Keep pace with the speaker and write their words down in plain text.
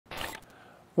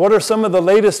What are some of the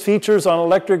latest features on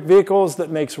electric vehicles that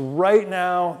makes right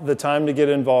now the time to get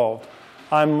involved?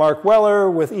 I'm Mark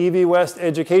Weller with EV West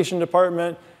Education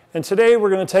Department, and today we're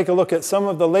going to take a look at some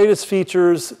of the latest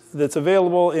features that's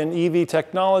available in EV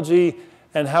technology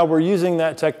and how we're using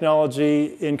that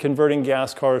technology in converting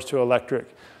gas cars to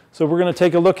electric. So we're going to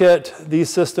take a look at these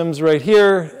systems right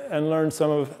here and learn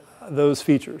some of those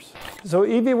features. So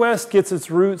EV West gets its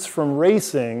roots from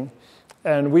racing,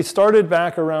 and we started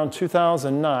back around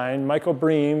 2009. Michael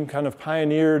Bream kind of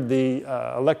pioneered the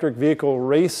electric vehicle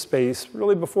race space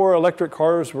really before electric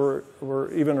cars were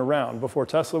even around, before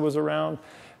Tesla was around.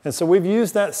 And so we've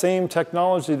used that same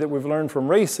technology that we've learned from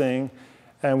racing,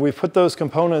 and we've put those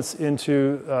components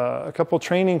into a couple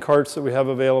training carts that we have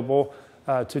available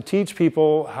to teach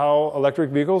people how electric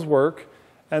vehicles work,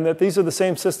 and that these are the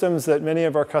same systems that many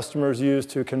of our customers use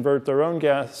to convert their own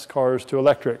gas cars to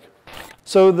electric.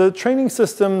 So the training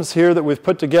systems here that we've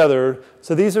put together,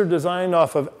 so these are designed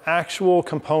off of actual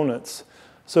components.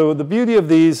 So the beauty of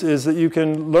these is that you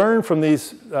can learn from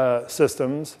these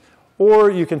systems,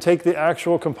 or you can take the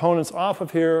actual components off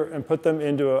of here and put them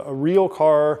into a real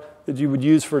car that you would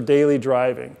use for daily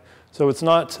driving. So it's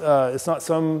not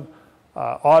some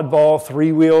oddball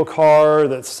three-wheel car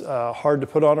that's hard to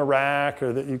put on a rack,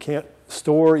 or that you can't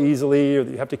store easily, or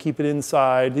that you have to keep it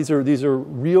inside. These are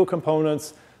real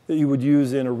components that you would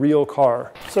use in a real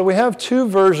car. So we have two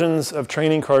versions of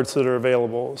training carts that are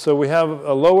available. So we have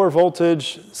a lower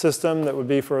voltage system that would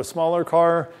be for a smaller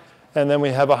car, and then we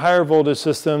have a higher voltage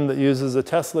system that uses a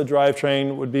Tesla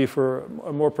drivetrain, would be for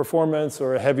a more performance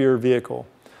or a heavier vehicle.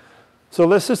 So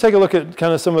let's just take a look at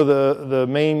kind of some of the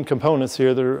main components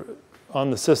here that are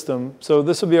on the system. So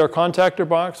this will be our contactor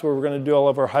box, where we're going to do all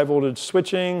of our high voltage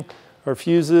switching, our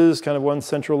fuses, kind of one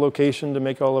central location to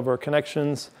make all of our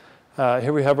connections.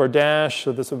 Here we have our dash,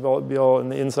 so this will be all in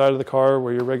the inside of the car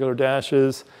where your regular dash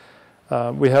is.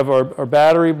 We have our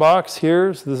battery box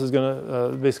here, so this is going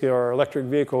to basically our electric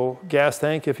vehicle gas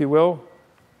tank, if you will.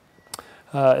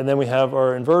 And then we have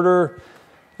our inverter,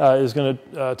 is going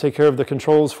to take care of the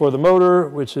controls for the motor,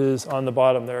 which is on the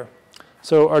bottom there.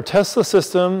 So our Tesla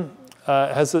system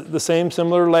has the same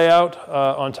similar layout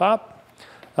on top.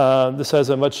 This has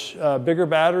a much bigger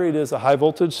battery. It is a high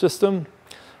voltage system.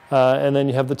 And then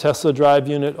you have the Tesla drive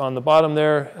unit on the bottom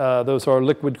there. Those are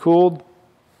liquid cooled.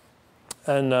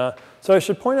 And so I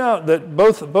should point out that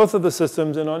both of the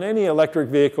systems, and on any electric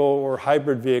vehicle or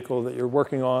hybrid vehicle that you're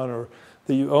working on or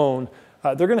that you own,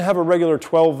 they're going to have a regular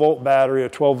 12-volt battery, a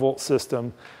 12-volt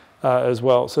system as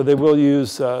well. So they will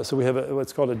use, so we have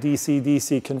what's called a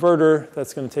DC-DC converter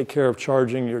that's going to take care of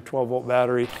charging your 12-volt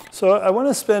battery. So I want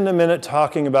to spend a minute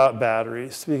talking about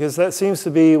batteries, because that seems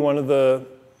to be one of the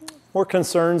more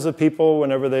concerns of people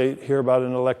whenever they hear about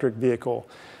an electric vehicle.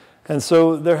 And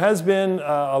so there has been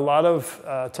a lot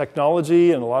of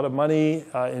technology and a lot of money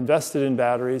invested in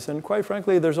batteries, and quite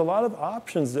frankly, there's a lot of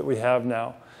options that we have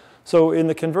now. So in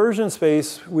the conversion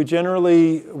space, we're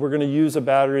going to use a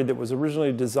battery that was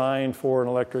originally designed for an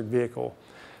electric vehicle.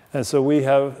 And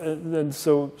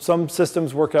so some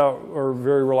systems work out are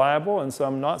very reliable and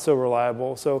some not so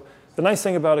reliable. So the nice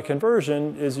thing about a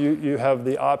conversion is you have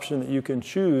the option that you can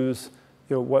choose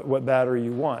what battery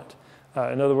you want.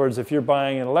 In other words, if you're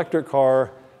buying an electric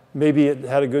car, maybe it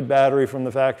had a good battery from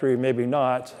the factory, maybe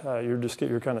not.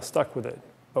 You're kind of stuck with it.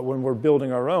 But when we're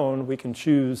building our own, we can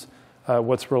choose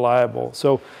what's reliable.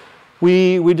 So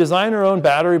we design our own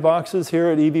battery boxes here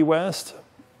at EV West.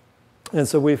 And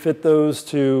so we fit those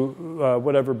to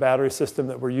whatever battery system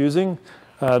that we're using.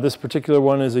 This particular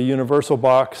one is a universal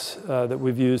box that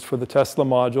we've used for the Tesla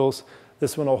modules.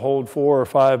 This one will hold 4 or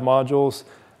 5 modules.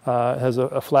 It has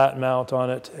a flat mount on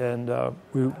it, and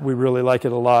we really like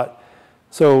it a lot.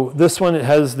 So this one, it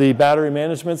has the battery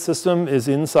management system is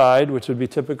inside, which would be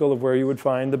typical of where you would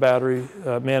find the battery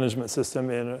management system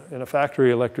in a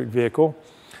factory electric vehicle.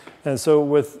 And so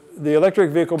with the electric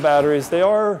vehicle batteries, they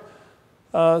are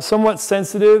somewhat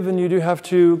sensitive, and you do have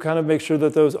to kind of make sure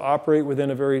that those operate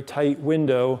within a very tight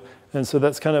window. And so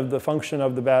that's kind of the function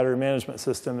of the battery management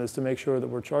system, is to make sure that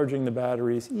we're charging the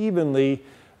batteries evenly.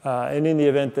 And in the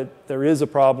event that there is a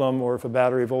problem, or if a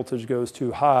battery voltage goes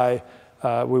too high,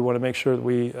 we want to make sure that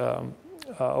we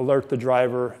alert the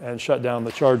driver and shut down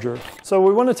the charger. So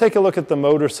we want to take a look at the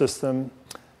motor system.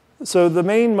 So the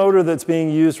main motor that's being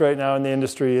used right now in the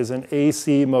industry is an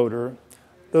AC motor.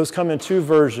 Those come in 2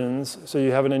 versions. So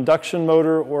you have an induction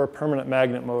motor or a permanent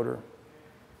magnet motor.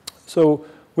 So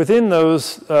within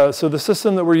those, so the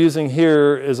system that we're using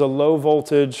here is a low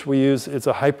voltage. It's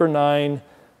a Hyper 9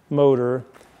 motor.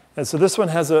 And so this one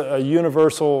has a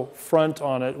universal front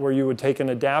on it, where you would take an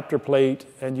adapter plate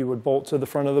and you would bolt to the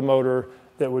front of the motor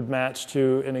that would match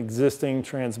to an existing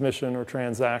transmission or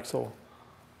transaxle.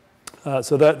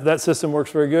 So that system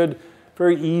works very good.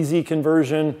 Very easy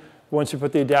conversion. Once you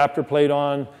put the adapter plate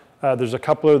on, there's a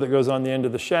coupler that goes on the end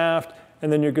of the shaft,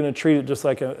 and then you're going to treat it just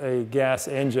like a gas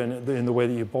engine in the way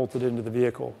that you bolt it into the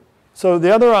vehicle. So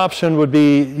the other option would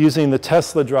be using the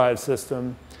Tesla drive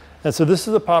system. And so this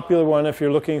is a popular one if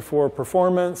you're looking for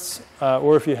performance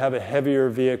or if you have a heavier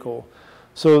vehicle.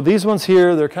 So these ones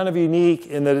here, they're kind of unique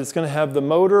in that it's going to have the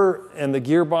motor and the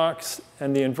gearbox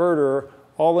and the inverter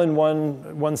all in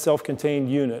one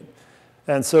self-contained unit.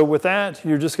 And so with that,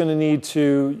 you're just going to need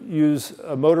to use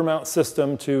a motor mount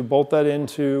system to bolt that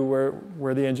into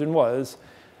where the engine was.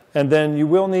 And then you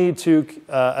will need to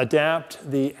adapt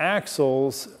the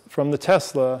axles from the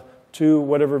Tesla to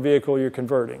whatever vehicle you're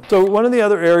converting. So one of the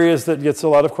other areas that gets a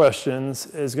lot of questions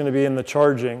is going to be in the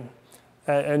charging.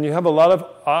 And you have a lot of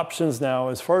options now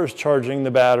as far as charging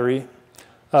the battery.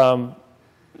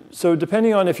 So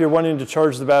depending on if you're wanting to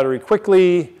charge the battery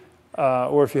quickly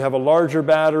or if you have a larger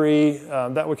battery,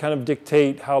 that would kind of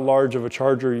dictate how large of a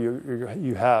charger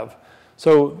you have.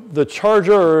 So the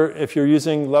charger, if you're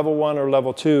using level 1 or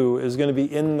level 2, is going to be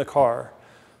in the car.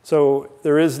 So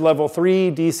there is level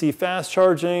 3 DC fast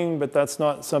charging, but that's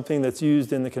not something that's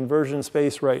used in the conversion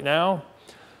space right now.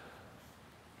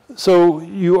 So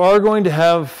you are going to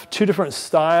have two different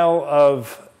style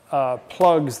of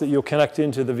plugs that you'll connect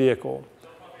into the vehicle.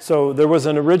 So there was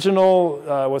an original,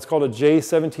 what's called a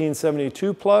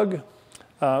J1772 plug.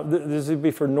 This would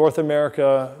be for North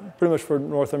America, pretty much for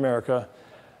North America.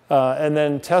 And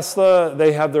then Tesla,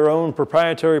 they have their own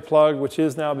proprietary plug, which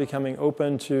is now becoming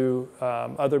open to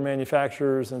other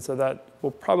manufacturers. And so that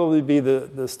will probably be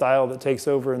the style that takes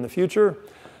over in the future.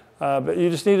 But you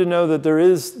just need to know that there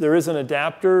is an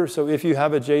adapter. So if you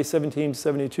have a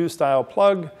J1772 style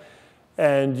plug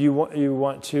and you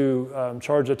want to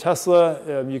charge a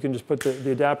Tesla, you can just put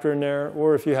the adapter in there.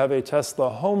 Or if you have a Tesla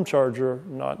home charger,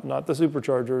 not the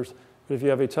superchargers, but if you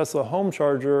have a Tesla home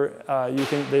charger,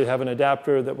 they have an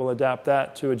adapter that will adapt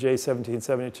that to a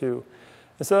J1772.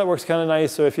 And so that works kind of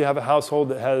nice. So if you have a household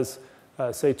that has,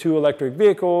 say, 2 electric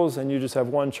vehicles and you just have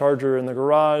one charger in the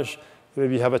garage,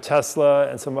 if you have a Tesla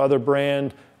and some other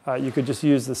brand, you could just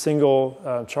use the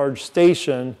single charge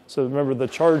station. So remember, the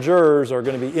chargers are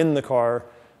going to be in the car,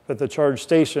 but the charge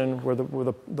station where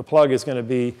the plug is going to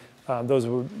be,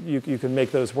 you can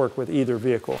make those work with either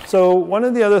vehicle. So one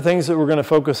of the other things that we're going to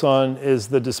focus on is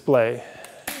the display.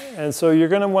 And so you're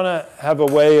going to want to have a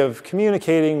way of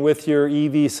communicating with your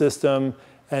EV system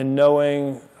and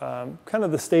knowing kind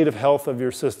of the state of health of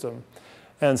your system.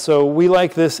 And so we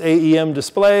like this AEM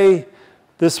display.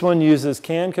 This one uses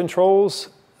CAN controls,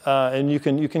 and you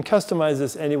can customize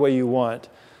this any way you want.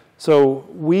 So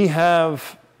we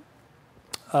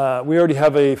already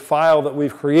have a file that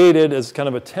we've created as kind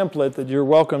of a template that you're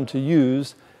welcome to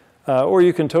use, or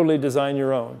you can totally design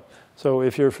your own. So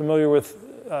if you're familiar with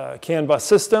CAN bus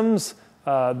systems,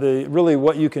 really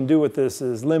what you can do with this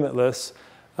is limitless.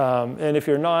 And if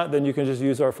you're not, then you can just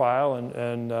use our file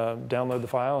and download the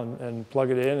file and plug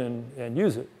it in and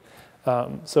use it.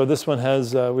 So this one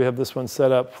we have this one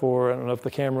set up for, I don't know if the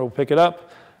camera will pick it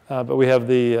up, but we have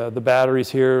the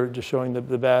batteries here, just showing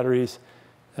the batteries.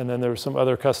 And then there's some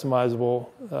other customizable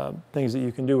things that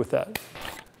you can do with that.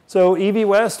 So EV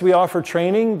West, we offer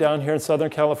training down here in Southern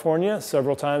California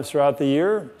several times throughout the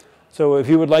year. So if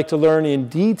you would like to learn in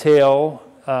detail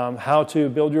how to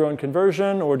build your own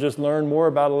conversion or just learn more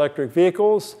about electric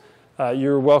vehicles,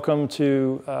 you're welcome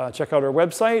to check out our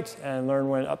website and learn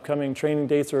when upcoming training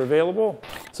dates are available.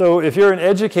 So if you're an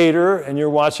educator and you're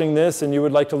watching this and you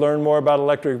would like to learn more about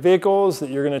electric vehicles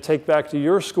that you're going to take back to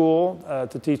your school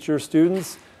to teach your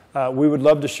students, we would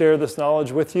love to share this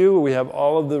knowledge with you. We have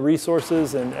all of the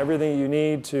resources and everything you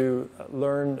need to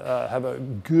learn, have a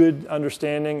good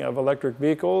understanding of electric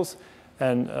vehicles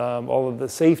and all of the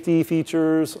safety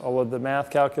features, all of the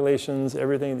math calculations,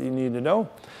 everything that you need to know.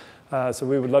 So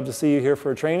we would love to see you here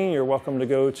for a training. You're welcome to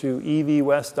go to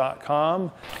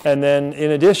evwest.com. And then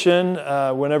in addition,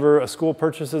 whenever a school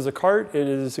purchases a cart,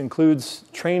 it includes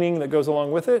training that goes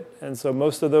along with it. And so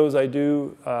most of those I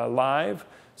do live.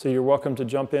 So you're welcome to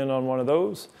jump in on one of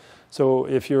those. So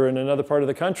if you're in another part of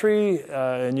the country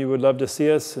and you would love to see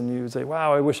us and you would say,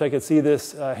 wow, I wish I could see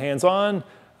this hands-on,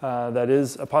 that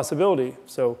is a possibility.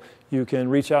 So you can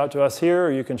reach out to us here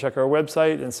or you can check our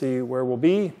website and see where we'll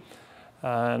be.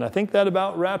 And I think that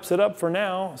about wraps it up for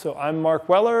now. So I'm Mark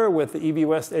Weller with the EV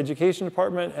West Education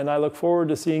Department, and I look forward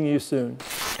to seeing you soon.